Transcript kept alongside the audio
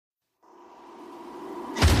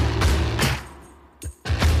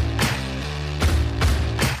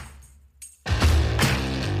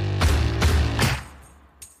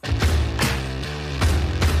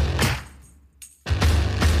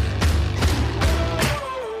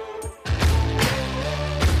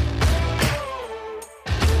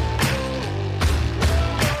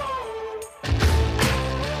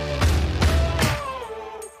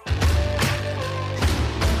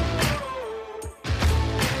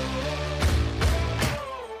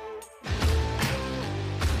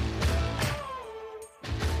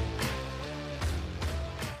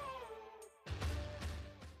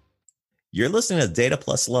You're listening to Data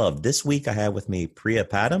Plus Love. This week I have with me Priya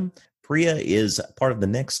Padham. Priya is part of the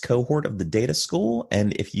next cohort of the Data School.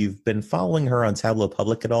 And if you've been following her on Tableau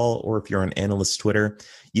Public at all, or if you're on Analyst Twitter,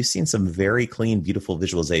 you've seen some very clean, beautiful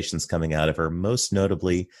visualizations coming out of her, most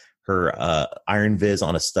notably her Iron Viz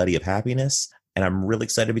on a study of happiness. And I'm really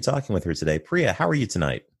excited to be talking with her today. Priya, how are you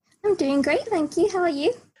tonight? I'm doing great, thank you. How are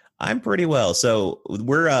you? I'm pretty well. So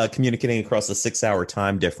we're communicating across a 6-hour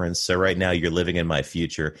time difference. So right now you're living in my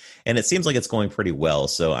future, and it seems like it's going pretty well.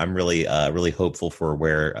 So I'm really hopeful for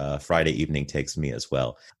where Friday evening takes me as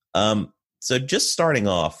well. So just starting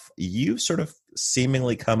off, you sort of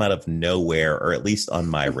seemingly come out of nowhere, or at least on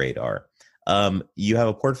my radar. You have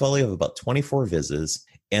a portfolio of about 24 vises,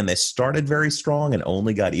 and they started very strong and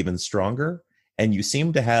only got even stronger. And you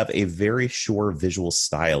seem to have a very sure visual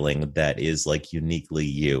styling that is like uniquely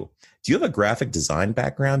you. Do you have a graphic design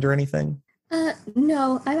background or anything?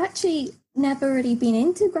 No, I've actually never really been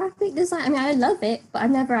into graphic design. I mean, I love it, but I've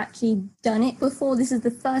never actually done it before. This is the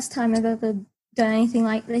first time I've ever done anything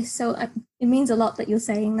like this. So it means a lot that you're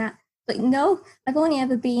saying that. But no, I've only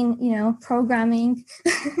ever been, programming,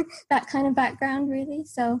 that kind of background, really.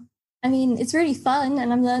 So, I mean, it's really fun,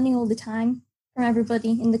 and I'm learning all the time from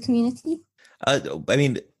everybody in the community.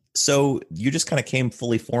 So you just kind of came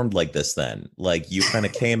fully formed like this then? Like you kind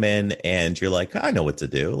of came in and you're like, I know what to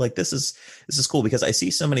do. Like this is cool, because I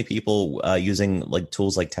see so many people using like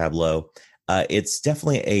tools like Tableau. It's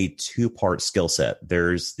definitely a two-part skill set.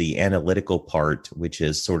 There's the analytical part, which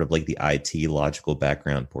is sort of like the IT logical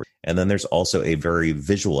background part. And then there's also a very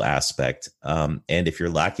visual aspect. And if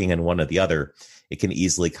you're lacking in one or the other, it can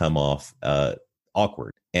easily come off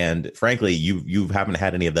awkward. And frankly, you haven't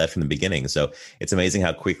had any of that from the beginning. So it's amazing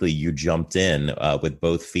how quickly you jumped in with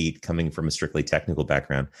both feet, coming from a strictly technical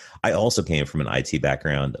background. I also came from an IT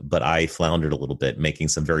background, but I floundered a little bit, making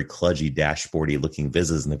some very kludgy, dashboardy looking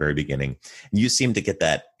vises in the very beginning. And you seem to get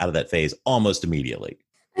that out of that phase almost immediately.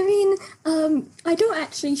 I mean, I don't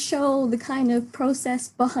actually show the kind of process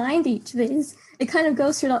behind each viz. It kind of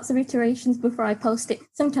goes through lots of iterations before I post it.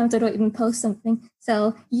 Sometimes I don't even post something.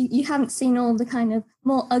 So you haven't seen all the kind of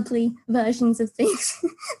more ugly versions of things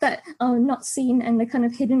that are not seen, and they're kind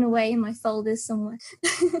of hidden away in my folders somewhere.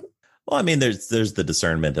 Well, I mean, there's the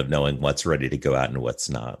discernment of knowing what's ready to go out and what's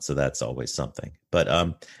not. So that's always something.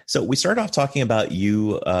 But so we started off talking about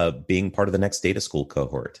you being part of the next data school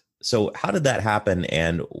cohort. So how did that happen?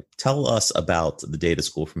 And tell us about the data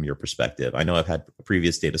school from your perspective. I know I've had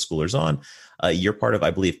previous data schoolers on. You're part of,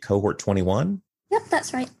 I believe, cohort 21. Yep,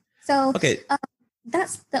 that's right. So okay.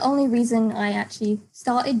 That's the only reason I actually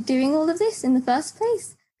started doing all of this in the first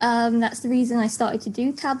place. That's the reason I started to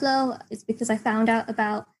do Tableau. It's because I found out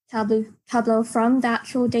about Tableau from the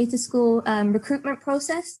actual data school recruitment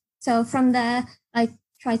process. So from there, I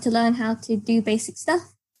tried to learn how to do basic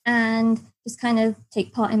stuff and just kind of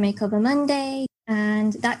take part in Makeover Monday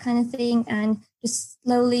and that kind of thing, and just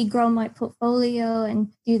slowly grow my portfolio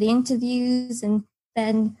and do the interviews, and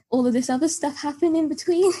then all of this other stuff happened in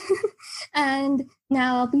between. And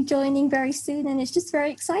now I'll be joining very soon, and it's just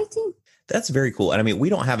very exciting. That's very cool. And I mean, we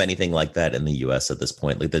don't have anything like that in the US at this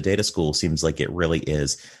point. Like the data school seems like it really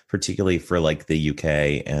is, particularly for like the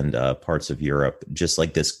UK and parts of Europe, just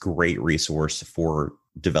like this great resource for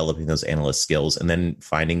developing those analyst skills and then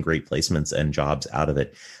finding great placements and jobs out of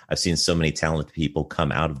it. I've seen so many talented people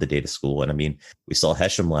come out of the data school. And I mean, we saw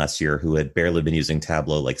Hesham last year, who had barely been using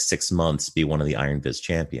Tableau like 6 months, be one of the Iron Viz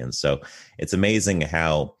champions. So it's amazing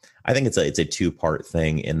how I think it's a two-part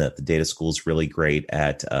thing, in that the data school is really great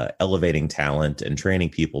at elevating talent and training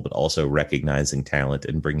people, but also recognizing talent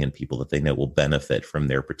and bringing in people that they know will benefit from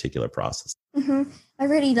their particular process. Mm-hmm. I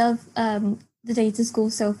really love the data school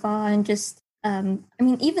so far, and just,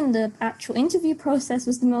 even the actual interview process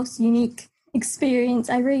was the most unique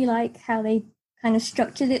experience. I really like how they kind of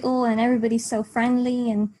structured it all, and everybody's so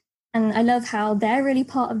friendly, and I love how they're really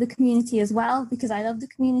part of the community as well, because I love the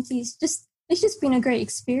community. It's just been a great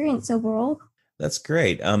experience overall. That's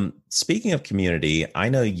great. Speaking of community, I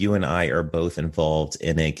know you and I are both involved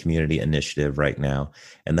in a community initiative right now,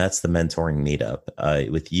 and that's the mentoring meetup.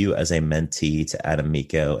 With you as a mentee to Adam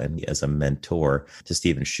Miko and as a mentor to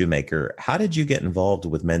Stephen Shoemaker. How did you get involved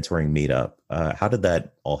with mentoring meetup? How did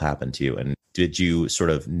that all happen to you? And did you sort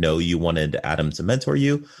of know you wanted Adam to mentor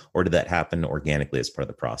you, or did that happen organically as part of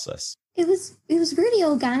the process? It was really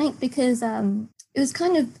organic, because it was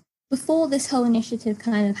kind of before this whole initiative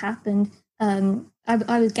kind of happened.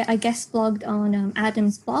 I guest blogged on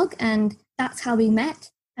Adam's blog, and that's how we met.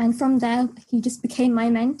 And from there, he just became my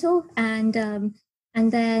mentor. And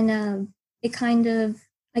then it kind of,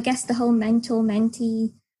 I guess, the whole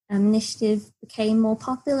mentor-mentee initiative became more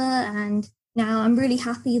popular, and now I'm really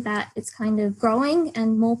happy that it's kind of growing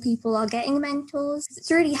and more people are getting mentors.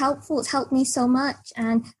 It's really helpful. It's helped me so much.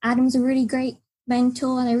 And Adam's a really great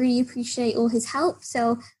mentor and I really appreciate all his help.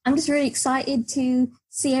 So I'm just really excited to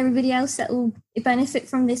see everybody else that will benefit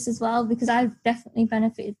from this as well, because I've definitely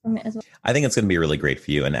benefited from it as well. I think it's going to be really great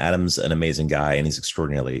for you. And Adam's an amazing guy and he's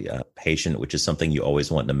extraordinarily patient, which is something you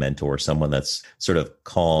always want in a mentor, someone that's sort of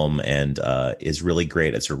calm and is really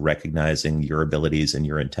great at sort of recognizing your abilities and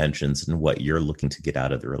your intentions and what you're looking to get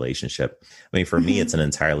out of the relationship. I mean, for me, it's an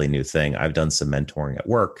entirely new thing. I've done some mentoring at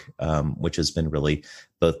work, which has been really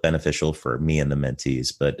both beneficial for me and the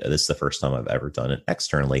mentees, but this is the first time I've ever done it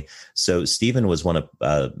externally. So Stephen was one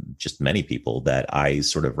of just many people that I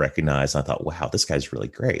sort of recognized. I thought, wow, this guy's really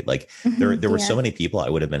great. Like there were so many people I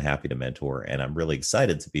would have been happy to mentor, and I'm really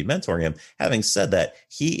excited to be mentoring him. Having said that,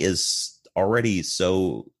 he is already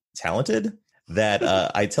so talented that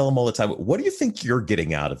I tell him all the time, what do you think you're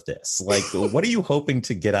getting out of this? Like, what are you hoping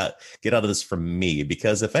to get out of this from me?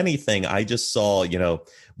 Because if anything, I just saw,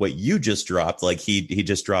 what you just dropped. Like he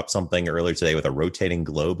just dropped something earlier today with a rotating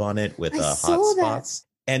globe on it with hot spots.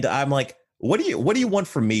 And I'm like, what do you want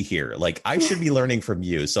from me here? Like, I should be learning from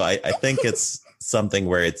you. So I think it's something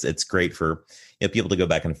where it's great for people to go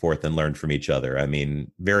back and forth and learn from each other. I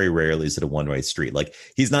mean, very rarely is it a one-way street. Like,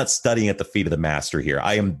 he's not studying at the feet of the master here.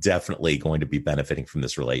 I am definitely going to be benefiting from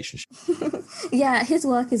this relationship. Yeah, his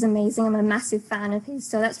work is amazing. I'm a massive fan of his.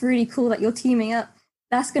 So that's really cool that you're teaming up.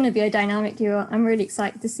 That's going to be a dynamic duo. I'm really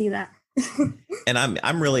excited to see that. And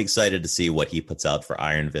I'm really excited to see what he puts out for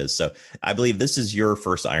Iron Viz. So I believe this is your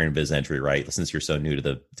first Iron Viz entry, right? Since you're so new to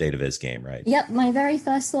the Data Viz game, right? Yep, my very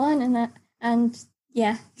first one. And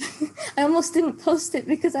yeah, I almost didn't post it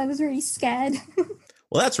because I was really scared.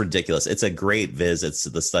 Well, that's ridiculous. It's a great viz. It's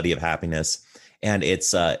the study of happiness. And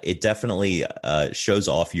it definitely shows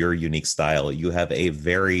off your unique style. You have a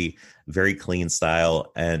very, very clean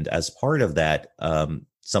style. And as part of that,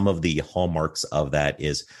 some of the hallmarks of that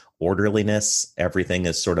is orderliness. Everything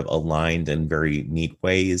is sort of aligned in very neat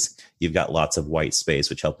ways. You've got lots of white space,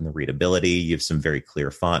 which help in the readability. You have some very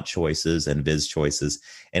clear font choices and viz choices.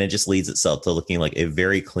 And it just leads itself to looking like a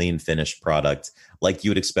very clean, finished product, like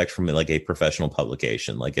you would expect from like a professional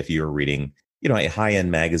publication. Like if you were reading, a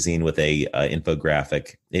high-end magazine with a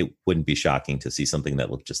infographic, it wouldn't be shocking to see something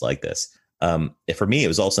that looked just like this. For me, it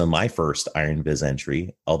was also my first Iron Viz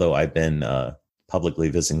entry, although I've been publicly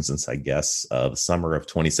visiting since, I guess, the summer of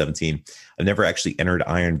 2017. I've never actually entered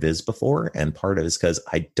Iron Viz before, and part of it is because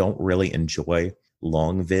I don't really enjoy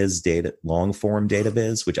long form data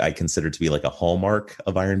viz, which I consider to be like a hallmark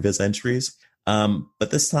of Iron Viz entries.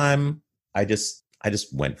 But this time, I just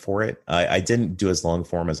went for it. I didn't do as long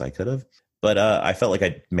form as I could have, but I felt like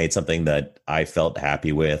I made something that I felt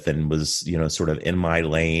happy with and was, sort of in my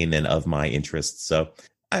lane and of my interests. So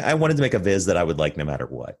I wanted to make a viz that I would like no matter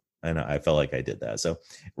what. And I felt like I did that. So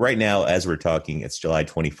right now, as we're talking, it's July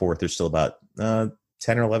 24th. There's still about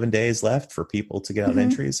 10 or 11 days left for people to get out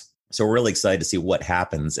entries. So we're really excited to see what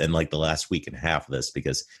happens in like the last week and a half of this,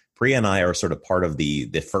 because Priya and I are sort of part of the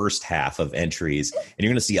first half of entries, and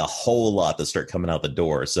you're going to see a whole lot that start coming out the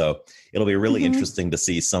door. So it'll be really interesting to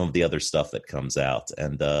see some of the other stuff that comes out,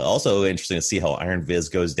 and also interesting to see how Iron Viz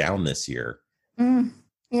goes down this year.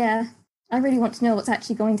 Yeah. I really want to know what's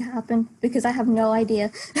actually going to happen because I have no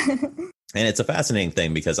idea. And it's a fascinating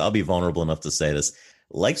thing because I'll be vulnerable enough to say this.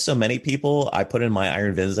 Like so many people, I put in my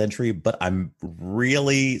Iron Viz entry, but I'm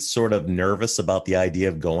really sort of nervous about the idea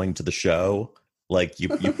of going to the show. Like you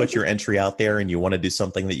put your entry out there and you want to do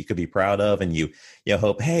something that you could be proud of, and you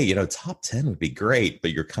hope, hey, top 10 would be great,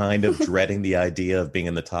 but you're kind of dreading the idea of being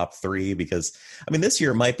in the top 3 because, I mean, this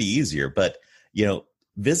year it might be easier, but,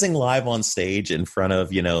 visiting live on stage in front of,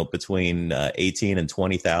 between 18 and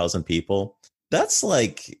 20,000 people, that's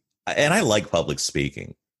like, and I like public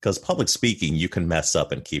speaking because public speaking, you can mess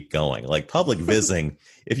up and keep going. Like public visiting,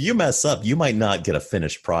 if you mess up, you might not get a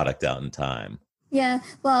finished product out in time. Yeah,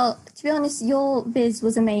 well, to be honest, your viz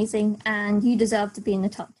was amazing and you deserve to be in the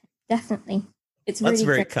top 10. Definitely. It's really That's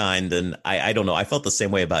very great. kind. And I don't know. I felt the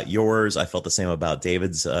same way about yours. I felt the same about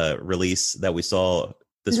David's release that we saw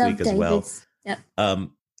this week as well. Yep.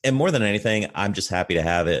 And more than anything, I'm just happy to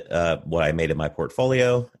have it, what I made in my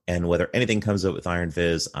portfolio. And whether anything comes up with Iron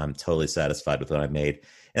Viz, I'm totally satisfied with what I made.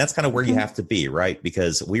 And that's kind of where you have to be, right?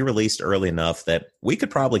 Because we released early enough that we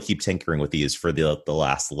could probably keep tinkering with these for the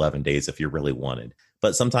last 11 days if you really wanted.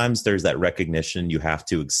 But sometimes there's that recognition you have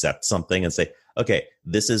to accept something and say, okay,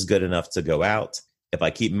 this is good enough to go out. If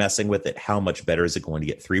I keep messing with it, how much better is it going to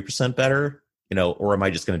get? 3% better? Or am I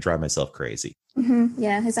just going to drive myself crazy?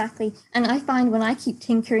 Yeah, exactly. And I find when I keep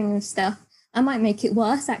tinkering with stuff, I might make it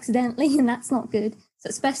worse accidentally, and that's not good. So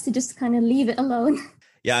it's best to just kind of leave it alone.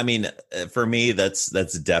 Yeah, I mean, for me, that's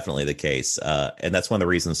definitely the case, and that's one of the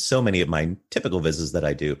reasons so many of my typical visits that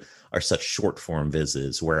I do are such short form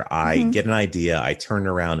visits where I Mm-hmm. get an idea, I turn it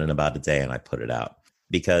around in about a day, and I put it out.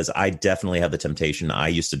 Because I definitely have the temptation. I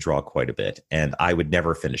used to draw quite a bit, and I would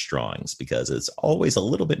never finish drawings because it's always a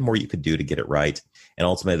little bit more you could do to get it right, and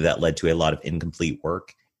ultimately that led to a lot of incomplete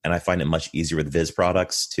work. And I find it much easier with Viz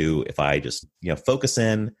products to, if I just, focus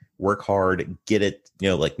in, work hard, get it,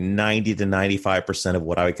 like 90 to 95% of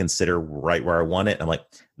what I would consider right where I want it. I'm like,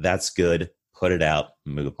 that's good. Put it out,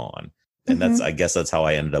 move on. And Mm-hmm. I guess that's how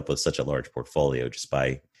I ended up with such a large portfolio, just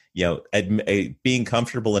by, being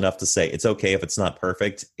comfortable enough to say it's okay if it's not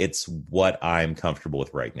perfect. It's what I'm comfortable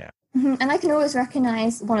with right now. Mm-hmm. And I can always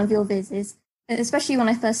recognize one of your vises, especially when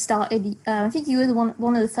I first started. I think you were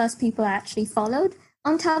one of the first people I actually followed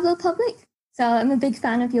on Tableau Public. So I'm a big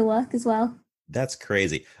fan of your work as well. That's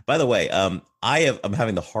crazy. By the way, I'm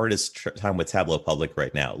having the hardest time with Tableau Public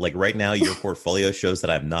right now. Like right now, your portfolio shows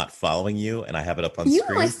that I'm not following you, and I have it up on You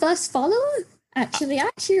screen. were my first follower. Actually, I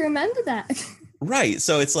actually remember that. Right.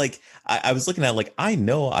 So it's like I was looking at like I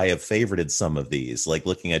know I have favorited some of these, like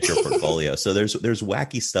looking at your portfolio. So there's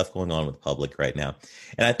wacky stuff going on with Public right now,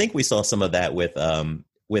 and I think we saw some of that with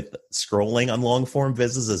scrolling on long form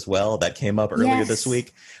visits as well. That came up earlier this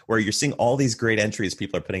week, where you're seeing all these great entries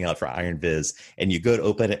people are putting out for Iron Viz, and you go to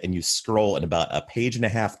open it and you scroll, and about a page and a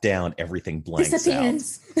half down, everything blanks out,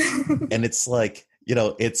 and it's like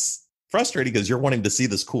it's frustrating because you're wanting to see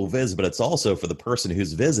this cool viz, but it's also for the person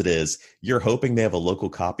whose viz it is, you're hoping they have a local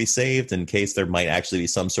copy saved in case there might actually be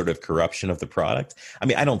some sort of corruption of the product. I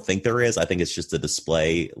mean, I don't think there is. I think it's just a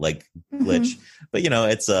display like glitch, but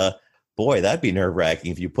it's boy, that'd be nerve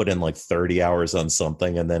wracking if you put in like 30 hours on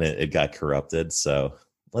something and then it got corrupted. So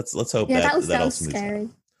let's hope that was scary.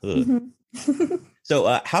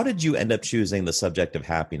 So how did you end up choosing the subject of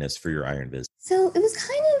happiness for your Iron Viz? So it was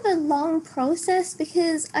kind of a long process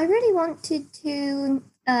because I really wanted to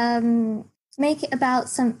make it about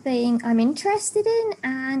something I'm interested in.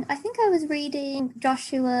 And I think I was reading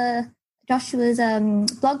Joshua's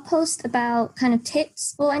blog post about kind of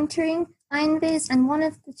tips for entering Iron Viz. And one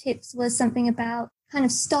of the tips was something about kind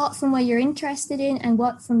of start from where you're interested in and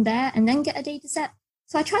work from there and then get a data set.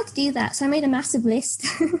 So I tried to do that. So I made a massive list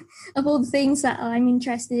of all the things that I'm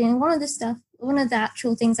interested in. One of the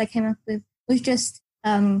actual things I came up with was just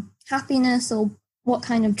happiness or what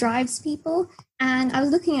kind of drives people. And I was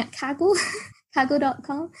looking at Kaggle,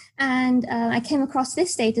 Kaggle.com, and I came across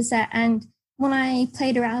this data set. And when I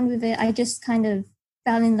played around with it, I just kind of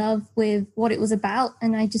fell in love with what it was about.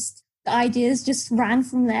 And the ideas just ran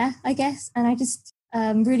from there, I guess. And I just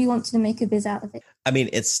really wanted to make a viz out of it. I mean,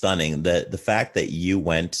 it's stunning. The fact that you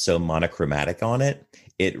went so monochromatic on it,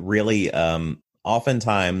 it really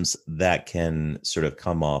oftentimes that can sort of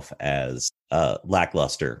come off as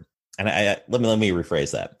lackluster. And let me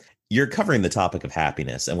rephrase that. You're covering the topic of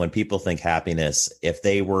happiness, and when people think happiness, if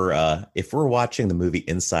we're watching the movie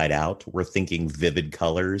Inside Out, we're thinking vivid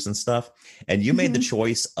colors and stuff. And you made the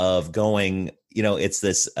choice of going, it's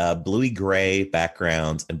this bluey gray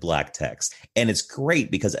background and black text, and it's great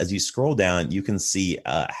because as you scroll down, you can see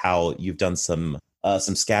how you've done some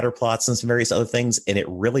scatter plots and some various other things, and it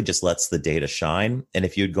really just lets the data shine. And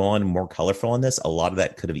if you'd gone more colorful on this, a lot of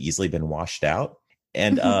that could have easily been washed out.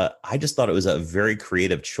 And I just thought it was a very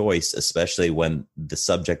creative choice, especially when the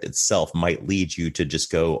subject itself might lead you to just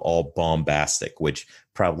go all bombastic, which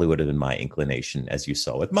probably would have been my inclination, as you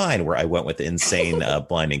saw with mine, where I went with insane,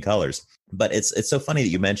 blinding colors. But it's so funny that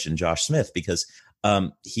you mentioned Josh Smith because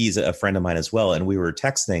he's a friend of mine as well. And we were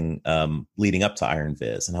texting leading up to Iron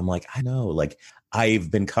Viz. And I'm like, I know, like I've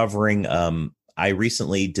been covering I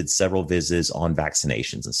recently did several visits on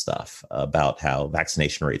vaccinations and stuff about how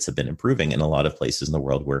vaccination rates have been improving in a lot of places in the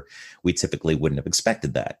world where we typically wouldn't have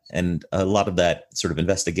expected that. And a lot of that sort of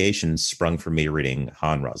investigation sprung from me reading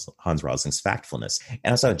Hans Rosling's Factfulness. And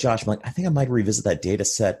I was like, Josh, I'm like, I think I might revisit that data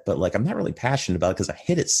set, but like, I'm not really passionate about it because I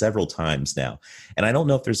hit it several times now. And I don't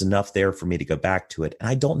know if there's enough there for me to go back to it. And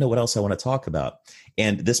I don't know what else I want to talk about.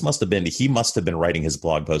 And he must have been writing his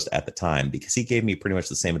blog post at the time because he gave me pretty much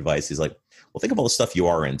the same advice. He's like, well, think of all the stuff you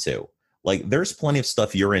are into. Like there's plenty of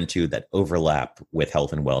stuff you're into that overlap with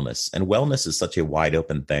health and wellness. And wellness is such a wide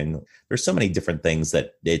open thing. There's so many different things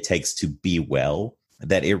that it takes to be well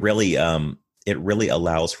that it really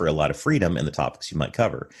allows for a lot of freedom in the topics you might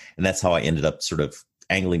cover. And that's how I ended up sort of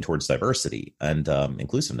angling towards diversity and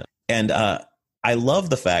inclusiveness. And I love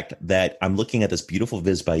the fact that I'm looking at this beautiful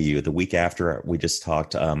viz by you the week after we just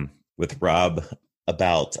talked with Rob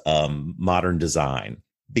about modern design.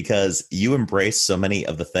 because you embrace so many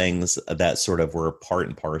of the things that sort of were part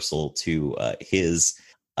and parcel to his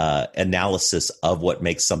analysis of what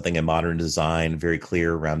makes something a modern design: very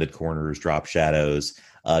clear, rounded corners, drop shadows,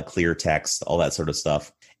 clear text, all that sort of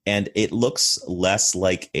stuff. And it looks less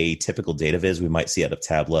like a typical data viz we might see out of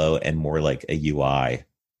Tableau and more like a UI.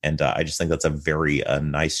 And I just think that's a very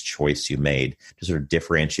nice choice you made to sort of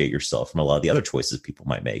differentiate yourself from a lot of the other choices people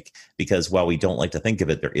might make. Because while we don't like to think of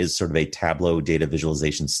it, there is sort of a Tableau data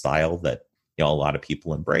visualization style that a lot of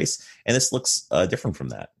people embrace. And this looks different from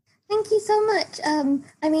that. Thank you so much.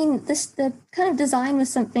 I mean, the kind of design was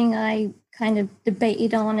something I kind of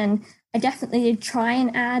debated on, and I definitely did try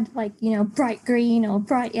and add bright green or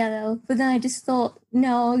bright yellow, but then I just thought,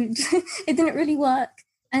 no, it didn't really work.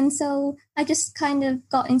 And so I just kind of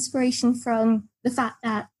got inspiration from the fact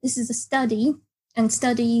that this is a study, and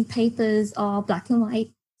study papers are black and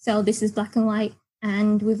white. So this is black and white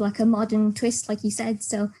and with like a modern twist, like you said.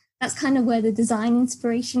 So that's kind of where the design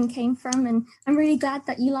inspiration came from. And I'm really glad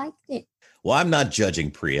that you liked it. Well, I'm not judging,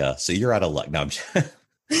 Priya, so you're out of luck. No,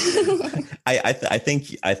 I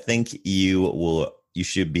think you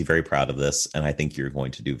should be very proud of this, and I think you're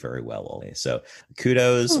going to do very well, Ollie. So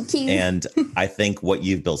kudos. Thank you. And I think what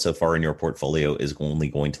you've built so far in your portfolio is only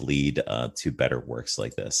going to lead to better works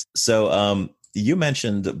like this. So you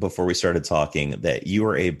mentioned before we started talking that you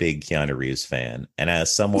are a big Keanu Reeves fan. And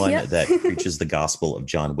as someone that preaches the gospel of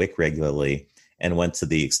John Wick regularly and went to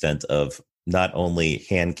the extent of not only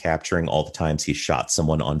hand capturing all the times he shot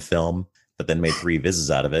someone on film, but then made 3 visits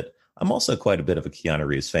out of it, I'm also quite a bit of a Keanu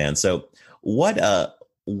Reeves fan. So what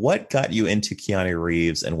got you into Keanu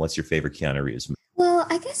Reeves, and what's your favorite Keanu Reeves movie? Well,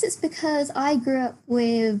 I guess it's because I grew up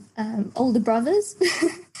with older brothers.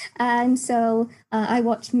 And so I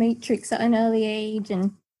watched Matrix at an early age.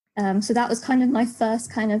 And so that was kind of my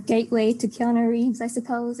first kind of gateway to Keanu Reeves, I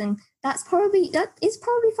suppose. And that is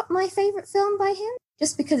probably my favorite film by him,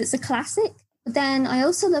 just because it's a classic. But then I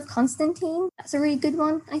also love Constantine. That's a really good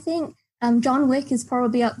one, I think. John Wick is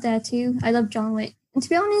probably up there too. I love John Wick. And to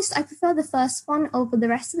be honest, I prefer the first one over the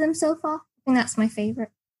rest of them so far. I think that's my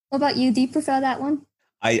favorite. What about you? Do you prefer that one?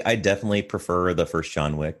 I definitely prefer the first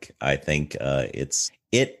John Wick. I think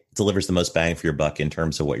it delivers the most bang for your buck in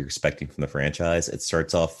terms of what you're expecting from the franchise. It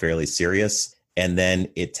starts off fairly serious, and then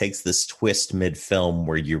it takes this twist mid-film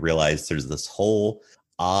where you realize there's this whole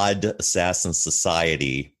odd assassin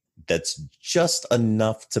society that's just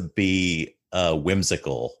enough to be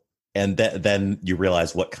whimsical. And then you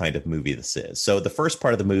realize what kind of movie this is. So the first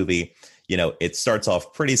part of the movie, it starts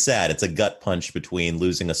off pretty sad. It's a gut punch between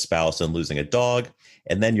losing a spouse and losing a dog.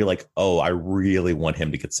 And then you're like, oh, I really want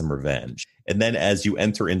him to get some revenge. And then as you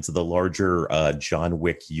enter into the larger John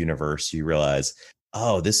Wick universe, you realize,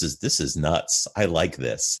 oh, this is nuts. I like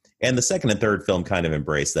this. And the second and third film kind of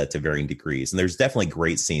embrace that to varying degrees. And there's definitely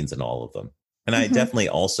great scenes in all of them. And I definitely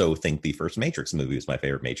also think the first Matrix movie was my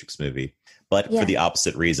favorite Matrix movie, but for the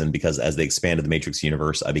opposite reason, because as they expanded the Matrix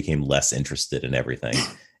universe, I became less interested in everything.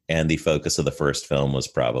 And the focus of the first film was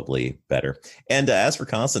probably better. And as for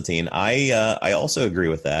Constantine, I also agree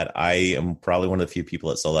with that. I am probably one of the few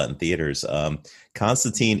people that saw that in theaters.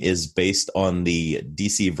 Constantine is based on the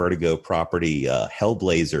DC Vertigo property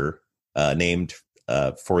Hellblazer, named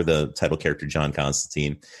for the title character John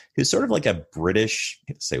Constantine, who's sort of like a British,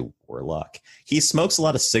 say, warlock. He smokes a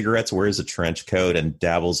lot of cigarettes, wears a trench coat, and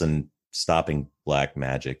dabbles in stopping black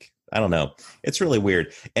magic. I don't know. It's really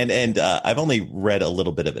weird. And I've only read a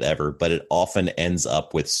little bit of it ever, but it often ends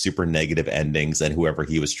up with super negative endings and whoever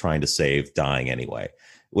he was trying to save dying anyway,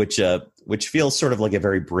 which feels sort of like a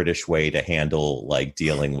very British way to handle like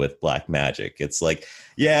dealing with black magic. It's like,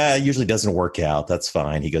 yeah, it usually doesn't work out. That's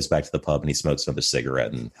fine. He goes back to the pub and he smokes another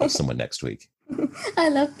cigarette and helps someone next week. I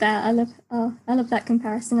love that. I love that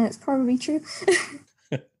comparison. And it's probably true.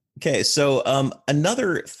 Okay. So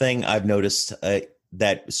another thing I've noticed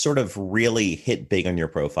that sort of really hit big on your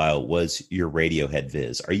profile was your Radiohead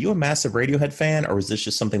viz. Are you a massive Radiohead fan, or is this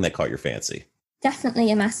just something that caught your fancy? Definitely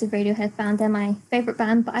a massive Radiohead fan. They're my favorite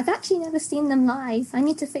band, but I've actually never seen them live. I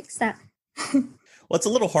need to fix that. Well, it's a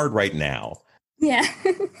little hard right now. Yeah.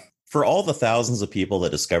 For all the thousands of people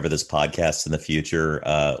that discover this podcast in the future,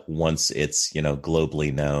 once it's,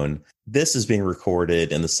 globally known, this is being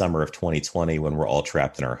recorded in the summer of 2020 when we're all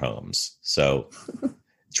trapped in our homes. So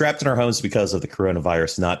trapped in our homes because of the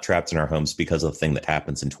coronavirus, not trapped in our homes because of the thing that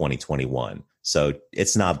happens in 2021. So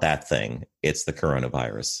it's not that thing. It's the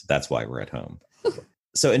coronavirus. That's why we're at home.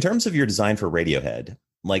 So in terms of your design for Radiohead,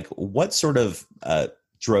 like what sort of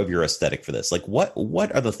drove your aesthetic for this? Like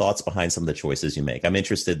what are the thoughts behind some of the choices you make? I'm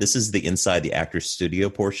interested. This is the inside the actor's studio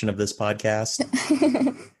portion of this podcast.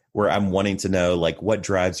 where I'm wanting to know like what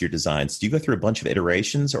drives your designs. Do you go through a bunch of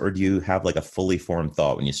iterations or do you have like a fully formed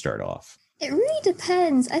thought when you start off? It really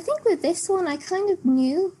depends. I think with this one, I kind of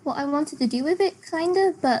knew what I wanted to do with it, kind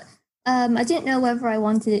of, but I didn't know whether I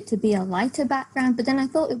wanted it to be a lighter background. But then I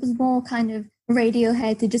thought it was more kind of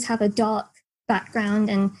Radiohead to just have a dark background,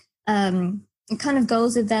 and it kind of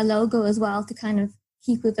goes with their logo as well to kind of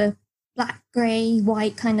keep with a black, grey,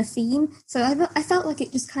 white kind of theme. So I felt like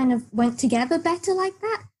it just kind of went together better like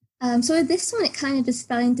that. So with this one, it kind of just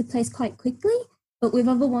fell into place quite quickly. But with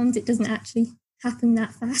other ones, it doesn't actually happen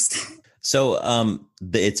that fast. So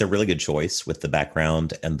it's a really good choice with the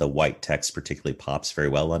background, and the white text particularly pops very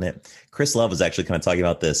well on it. Chris Love was actually kind of talking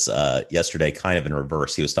about this yesterday, kind of in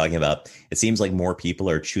reverse. He was talking about it seems like more people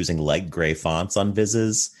are choosing light gray fonts on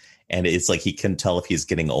Viz's, and it's like he can tell if he's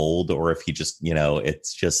getting old or if he just,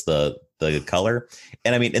 it's just the color.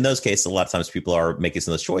 And I mean, in those cases, a lot of times people are making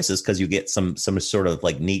some of those choices because you get some sort of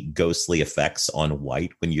like neat ghostly effects on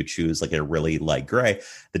white when you choose like a really light gray.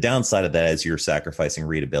 The downside of that is you're sacrificing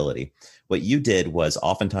readability. What you did was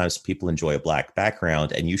oftentimes people enjoy a black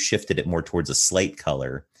background and you shifted it more towards a slate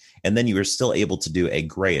color. And then you were still able to do a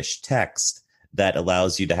grayish text that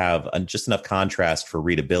allows you to have just enough contrast for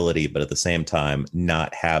readability, but at the same time,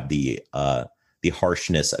 not have the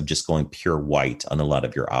harshness of just going pure white on a lot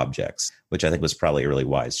of your objects, which I think was probably a really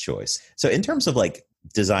wise choice. So in terms of like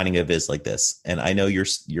designing a viz like this, and I know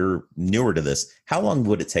you're newer to this, how long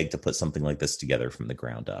would it take to put something like this together from the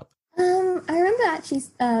ground up? I remember actually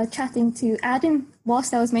chatting to Adam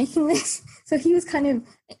whilst I was making this. So he was kind of,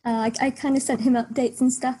 I kind of sent him updates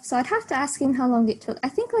and stuff. So I'd have to ask him how long it took. I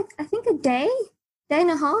think a day and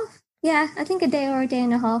a half. Yeah, I think a day or a day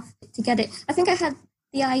and a half to get it. I think I had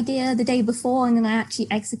the idea the day before, and then I actually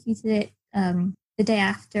executed it the day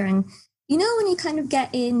after. And you know, when you kind of get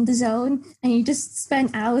in the zone and you just spend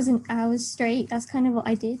hours and hours straight, that's kind of what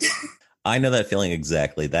I did. I know that feeling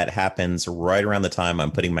exactly. That happens right around the time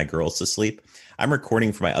I'm putting my girls to sleep. I'm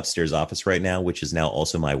recording from my upstairs office right now, which is now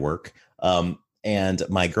also my work. And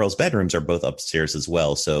my girls' bedrooms are both upstairs as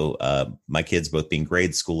well. So my kids, both being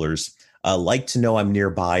grade schoolers, like to know I'm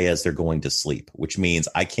nearby as they're going to sleep, which means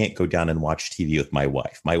I can't go down and watch TV with my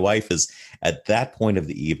wife. My wife is at that point of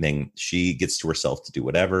the evening, she gets to herself to do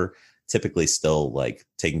whatever, typically still like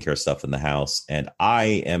taking care of stuff in the house. And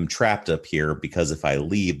I am trapped up here because if I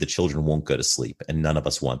leave, the children won't go to sleep, and none of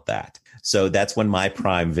us want that. So that's when my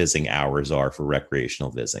prime visiting hours are for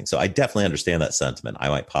recreational visiting. So I definitely understand that sentiment. I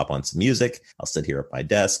might pop on some music. I'll sit here at my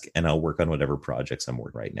desk and I'll work on whatever projects I'm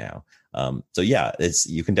working right now. So yeah,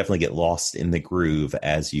 you can definitely get lost in the groove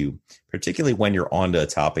as you, particularly when you're onto a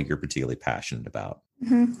topic you're particularly passionate about.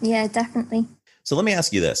 Mm-hmm. Yeah, definitely. So let me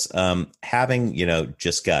ask you this. Having,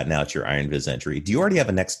 just gotten out your Iron Viz entry, do you already have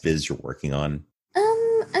a next Viz you're working on?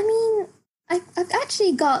 I mean, I've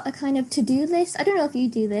actually got a kind of to-do list. I don't know if you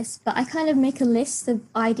do this, but I kind of make a list of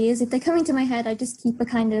ideas. If they come into my head, I just keep a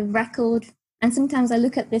kind of record. And sometimes I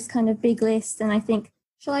look at this kind of big list and I think,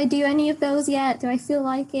 shall I do any of those yet? Do I feel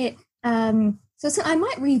like it? So I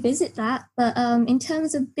might revisit that. But in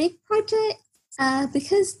terms of big projects,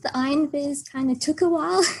 because the Iron Viz kind of took a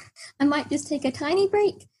while, I might just take a tiny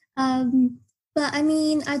break. But I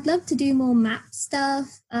mean, I'd love to do more map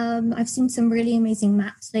stuff. I've seen some really amazing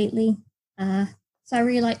maps lately. So I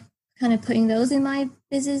really like kind of putting those in my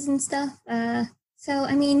Vizes and stuff. So,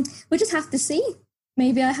 I mean, we'll just have to see.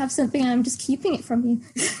 Maybe I have something and I'm just keeping it from you.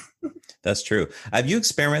 That's true. Have you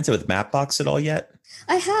experimented with Mapbox at all yet?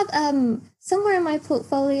 I have somewhere in my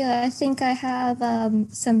portfolio, I think I have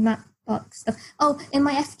some Mapbox stuff. Oh, in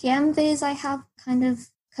my FGM Viz, I have kind of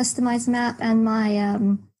customized map, and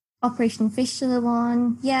my Operation Fistula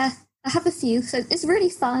one. Yeah, I have a few. So it's really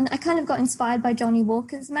fun. I kind of got inspired by Johnny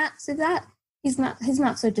Walker's maps with that. His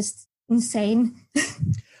maps are just insane.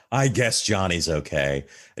 I guess Johnny's okay.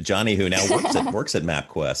 Johnny, who now works at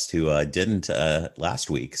MapQuest, who didn't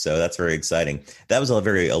last week. So that's very exciting. That was a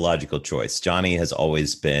very illogical choice. Johnny has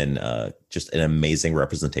always been just an amazing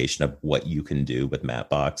representation of what you can do with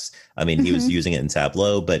Mapbox. I mean, he was using it in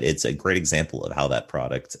Tableau, but it's a great example of how that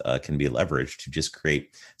product can be leveraged to just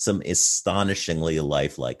create some astonishingly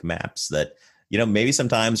lifelike maps that, maybe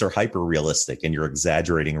sometimes are hyper realistic and you're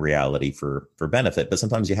exaggerating reality for benefit, but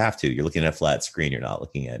sometimes you have to. You're looking at a flat screen. You're not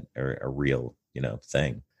looking at a real,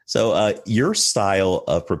 thing. So your style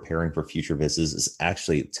of preparing for future vises is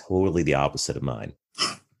actually totally the opposite of mine,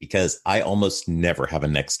 because I almost never have a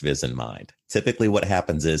next viz in mind. Typically what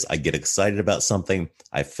happens is I get excited about something,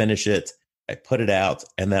 I finish it, I put it out,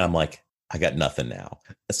 and then I'm like, I got nothing now.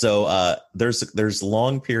 So there's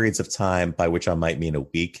long periods of time by which I might mean a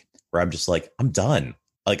week, where I'm just like, I'm done.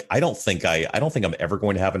 like I don't think I'm ever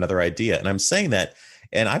going to have another idea. And I'm saying that,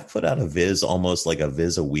 and I've put out a viz, almost like a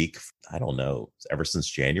viz a week, I don't know, ever since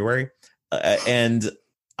January. And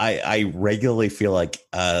I regularly feel like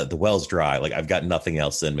the well's dry, like I've got nothing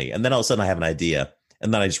else in me. And then all of a sudden I have an idea,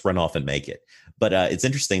 and then I just run off and make it. But it's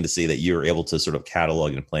interesting to see that you're able to sort of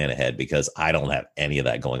catalog and plan ahead, because I don't have any of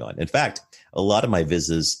that going on. In fact, a lot of my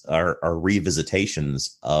vises are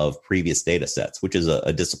revisitations of previous data sets, which is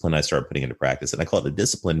a discipline I started putting into practice. And I call it a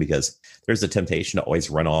discipline because there's a temptation to always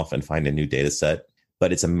run off and find a new data set.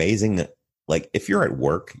 But it's amazing. Like if you're at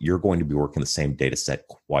work, you're going to be working the same data set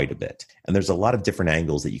quite a bit. And there's a lot of different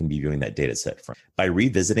angles that you can be viewing that data set from. By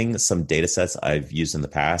revisiting some data sets I've used in the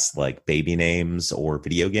past, like baby names or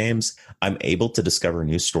video games, I'm able to discover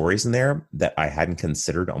new stories in there that I hadn't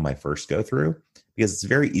considered on my first go through, because it's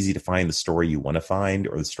very easy to find the story you want to find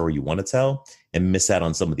or the story you want to tell and miss out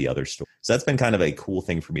on some of the other stories. So that's been kind of a cool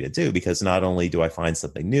thing for me to do, because not only do I find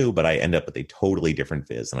something new, but I end up with a totally different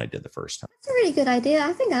viz than I did the first time. That's a really good idea.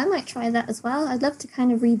 I think I might try that as well. I'd love to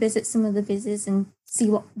kind of revisit some of the vizzes and see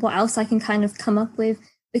what else I can kind of come up with,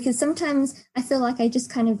 because sometimes I feel like I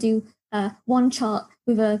just kind of do one chart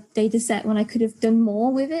with a data set when I could have done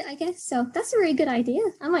more with it, I guess. So that's a really good idea.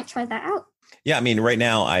 I might try that out. Yeah, I mean, right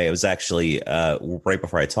now I was actually right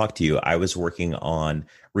before I talked to you, I was working on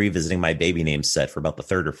revisiting my baby name set for about the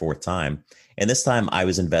third or fourth time, and this time I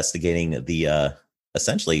was investigating the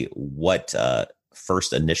essentially what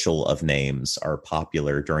first initial of names are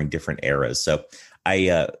popular during different eras. So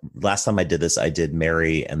I last time I did this, I did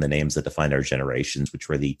Mary and the names that defined our generations, which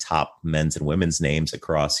were the top men's and women's names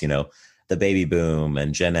across, the baby boom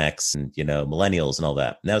and Gen X and, millennials and all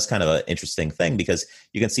that. And that was kind of an interesting thing, because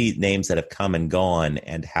you can see names that have come and gone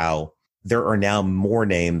and how there are now more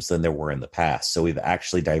names than there were in the past. So we've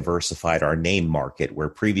actually diversified our name market, where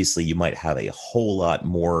previously you might have a whole lot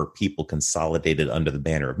more people consolidated under the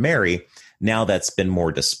banner of Mary. Now that's been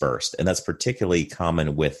more dispersed, and that's particularly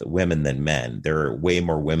common with women than men. There are way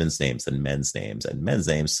more women's names than men's names, and men's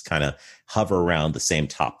names kind of hover around the same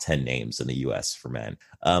top 10 names in the US for men.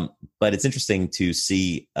 But it's interesting to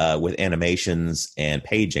see with animations and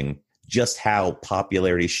paging just how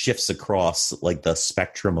popularity shifts across like the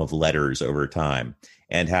spectrum of letters over time,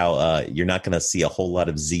 and how you're not going to see a whole lot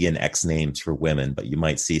of Z and X names for women, but you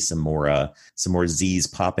might see some more Z's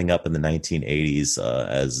popping up in the 1980s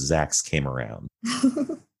as Zach's came around.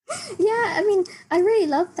 Yeah, I mean, I really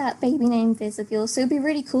love that baby name viz of yours. So it'd be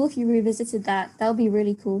really cool if you revisited that. That would be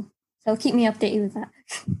really cool. So keep me updated with that.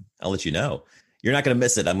 I'll let you know. You're not going to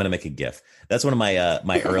miss it. I'm going to make a GIF. That's one of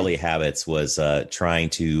my early habits, was trying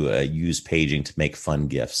to use paging to make fun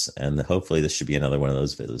GIFs, and hopefully this should be another one of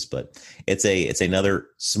those viz. But it's another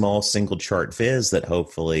small single chart viz that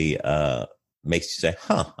hopefully makes you say,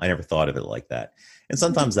 "Huh, I never thought of it like that." And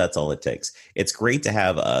sometimes that's all it takes. It's great to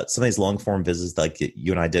have some of these long form vizzes like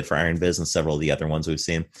you and I did for Iron Viz and several of the other ones we've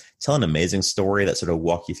seen, tell an amazing story that sort of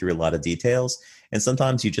walk you through a lot of details. And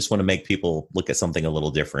sometimes you just want to make people look at something a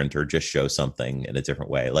little different, or just show something in a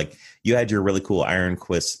different way. Like you had your really cool Iron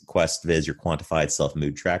Quest viz, your quantified self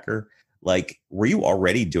mood tracker. Like, were you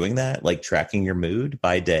already doing that, like tracking your mood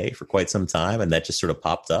by day for quite some time, and that just sort of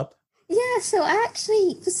popped up? Yeah, so I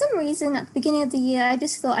actually, for some reason, at the beginning of the year, I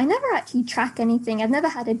just thought I never actually track anything. I've never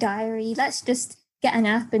had a diary. Let's just get an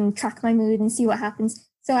app and track my mood and see what happens.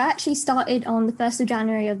 So I actually started on the 1st of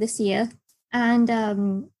January of this year. And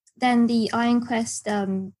then the Iron Quest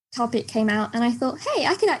topic came out, and I thought, hey,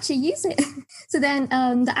 I could actually use it. So then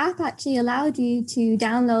the app actually allowed you to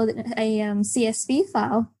download a CSV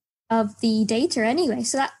file of the data anyway.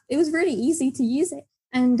 So that it was really easy to use it.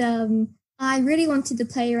 And I really wanted to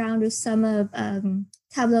play around with some of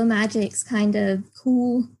Tableau Magic's kind of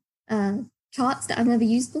cool charts that I've never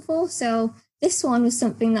used before. So this one was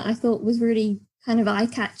something that I thought was really kind of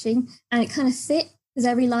eye-catching, and it kind of fit because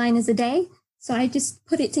every line is a day. So I just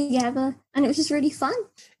put it together, and it was just really fun.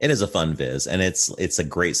 It is a fun viz, and it's a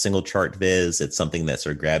great single chart viz. It's something that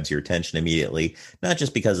sort of grabs your attention immediately, not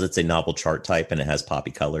just because it's a novel chart type and it has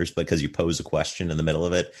poppy colors, but because you pose a question in the middle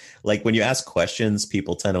of it. Like when you ask questions,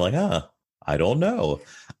 people tend to like, I don't know.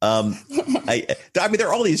 I mean, there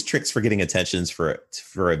are all these tricks for getting attentions for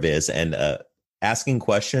a viz, and asking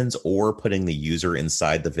questions or putting the user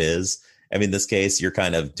inside the viz. I mean, in this case, you're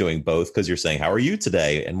kind of doing both, because you're saying, how are you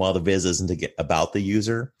today? And while the viz isn't about the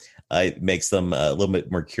user, it makes them a little bit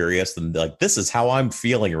more curious than like, this is how I'm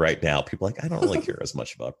feeling right now. People are like, I don't really care as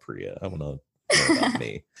much about Priya. I want to know about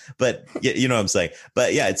me. But you know what I'm saying?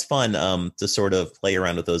 But yeah, it's fun to sort of play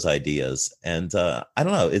around with those ideas. And I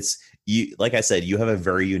don't know, it's you, like I said, you have a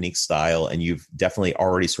very unique style, and you've definitely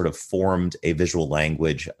already sort of formed a visual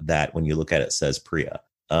language that when you look at it says Priya.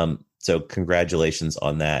 So congratulations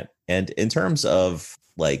on that. And in terms of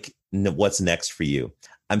like what's next for you,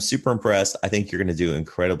 I'm super impressed. I think you're going to do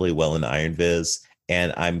incredibly well in Iron Viz.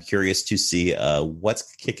 And I'm curious to see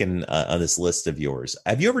what's kicking on this list of yours.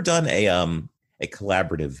 Have you ever done a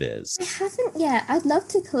collaborative viz? I haven't yet. I'd love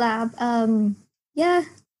to collab. Yeah,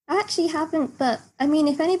 I actually haven't, but I mean,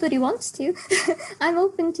 if anybody wants to, I'm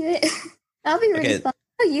open to it. That'll be really fun.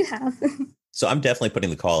 Oh, you have. So I'm definitely putting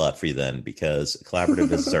the call out for you then, because collaborative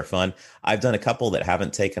visits are fun. I've done a couple that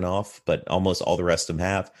haven't taken off, but almost all the rest of them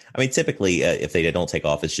have. I mean, typically, if they don't take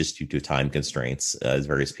off, it's just due to time constraints as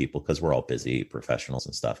various people, because we're all busy professionals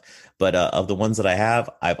and stuff. But of the ones that I have,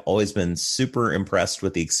 I've always been super impressed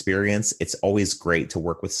with the experience. It's always great to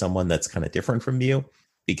work with someone that's kind of different from you,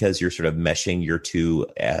 because you're sort of meshing your two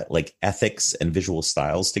like ethics and visual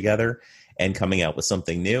styles together and coming out with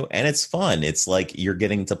something new. And it's fun. It's like you're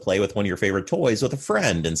getting to play with one of your favorite toys with a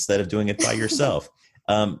friend instead of doing it by yourself.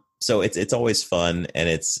 So it's always fun, and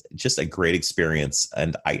it's just a great experience.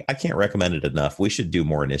 And I can't recommend it enough. We should do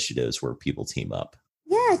more initiatives where people team up.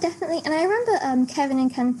 Yeah, definitely. And I remember Kevin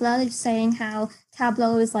and Ken Flurlage saying how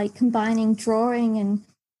Tableau is like combining drawing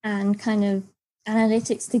and kind of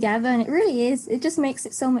analytics together, and it really is. It just makes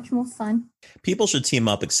it so much more fun. People should team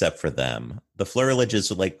up except for them. The Flurlages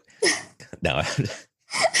are like, no.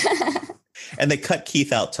 And they cut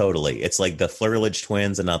Keith out totally. It's like the Flurlage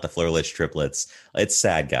twins and not the Flurlage triplets. It's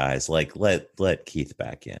sad, guys. Like let Keith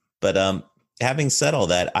back in. But having said all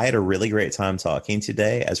that, I had a really great time talking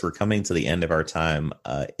today. As we're coming to the end of our time,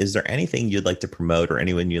 is there anything you'd like to promote or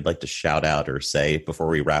anyone you'd like to shout out or say before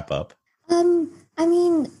we wrap up? I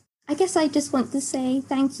mean, I guess I just want to say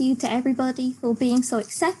thank you to everybody for being so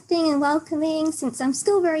accepting and welcoming. Since I'm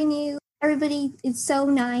still very new, everybody is so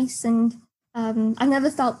nice, and I've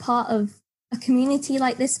never felt part of a community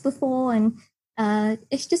like this before, and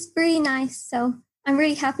it's just really nice. So I'm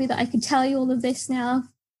really happy that I could tell you all of this now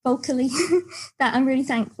vocally, that I'm really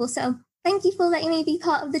thankful. So thank you for letting me be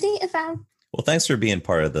part of the Data Fam. Well, thanks for being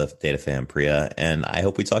part of the Data Fam, Priya, and I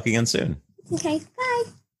hope we talk again soon. Okay, bye.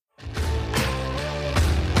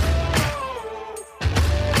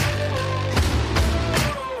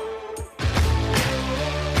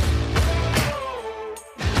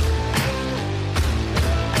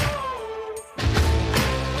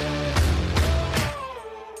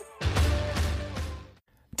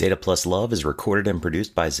 Data Plus Love is recorded and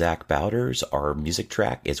produced by Zach Bowders. Our music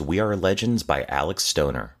track is We Are Legends by Alex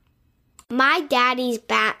Stoner. My daddy's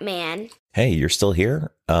Batman. Hey, you're still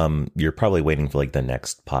here? You're probably waiting for like the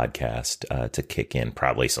next podcast to kick in,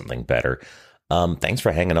 probably something better. Thanks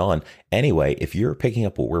for hanging on. Anyway, if you're picking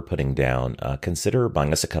up what we're putting down, consider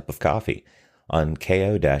buying us a cup of coffee on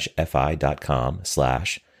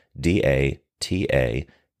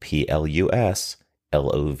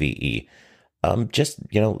ko-fi.com/DATAPLUSLOVE. Just,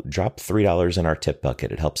 drop $3 in our tip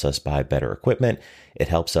bucket. It helps us buy better equipment. It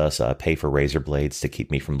helps us pay for razor blades to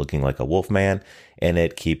keep me from looking like a wolf man. And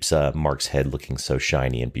it keeps Mark's head looking so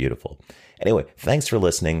shiny and beautiful. Anyway, thanks for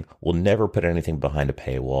listening. We'll never put anything behind a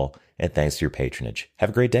paywall. And thanks for your patronage. Have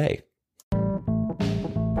a great day.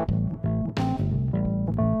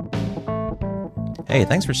 Hey,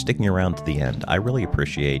 thanks for sticking around to the end. I really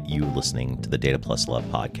appreciate you listening to the Data Plus Love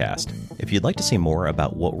podcast. If you'd like to see more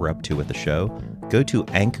about what we're up to with the show, go to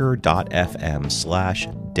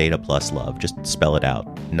anchor.fm/Data Plus Love. Just spell it out,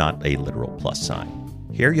 not a literal plus sign.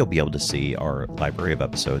 Here you'll be able to see our library of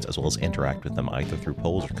episodes as well as interact with them either through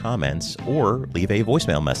polls or comments, or leave a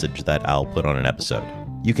voicemail message that I'll put on an episode.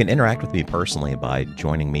 You can interact with me personally by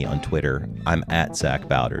joining me on Twitter. I'm at Zach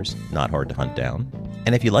Bowders, not hard to hunt down.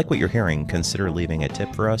 And if you like what you're hearing, consider leaving a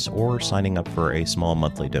tip for us or signing up for a small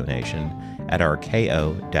monthly donation at our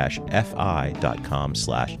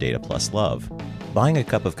ko-fi.com/datapluslove. Buying a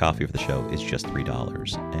cup of coffee for the show is just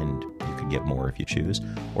 $3, and you could get more if you choose,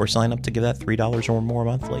 or sign up to give that $3 or more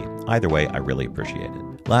monthly. Either way, I really appreciate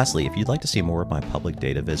it. Lastly, if you'd like to see more of my public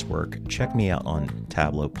data viz work, check me out on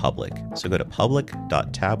Tableau Public. So go to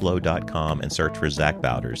public.tableau.com and search for Zach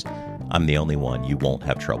Bowders. I'm the only one. You won't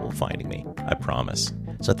have trouble finding me. I promise.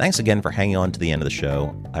 So thanks again for hanging on to the end of the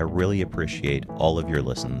show. I really appreciate all of your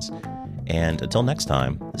listens. And until next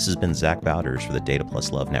time, this has been Zach Bowders for the Data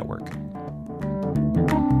Plus Love Network.